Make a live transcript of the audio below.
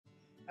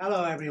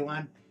Hello,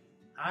 everyone.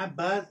 I'm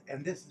Buzz,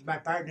 and this is my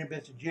partner,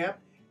 Mr. Jim,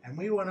 and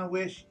we want to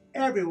wish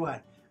everyone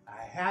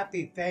a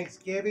happy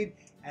Thanksgiving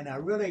and a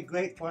really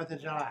great 4th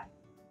of July.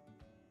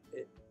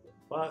 It,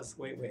 Buzz,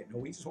 wait. No,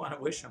 we just want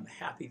to wish them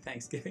a happy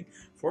Thanksgiving.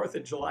 4th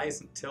of July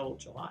isn't until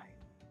July.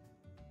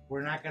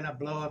 We're not going to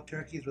blow up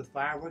turkeys with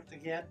fireworks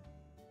again.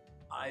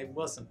 I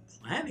wasn't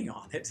planning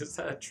on it. Is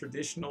that a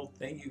traditional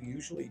thing you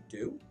usually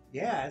do?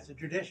 Yeah, it's a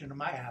tradition in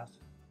my house.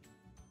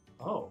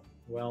 Oh,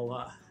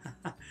 well,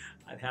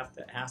 I'd have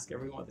to ask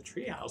everyone at the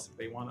Treehouse if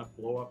they want to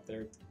blow up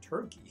their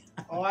turkey.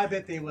 Oh, I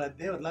bet they would.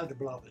 They would love to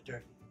blow up a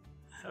turkey.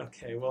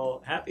 Okay,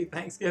 well, happy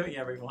Thanksgiving,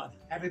 everyone.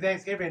 Happy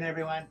Thanksgiving,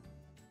 everyone.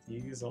 Do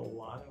you use a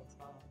lot of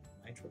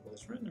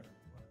nitroglycerin or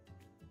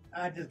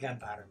what? Just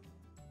gunpowder.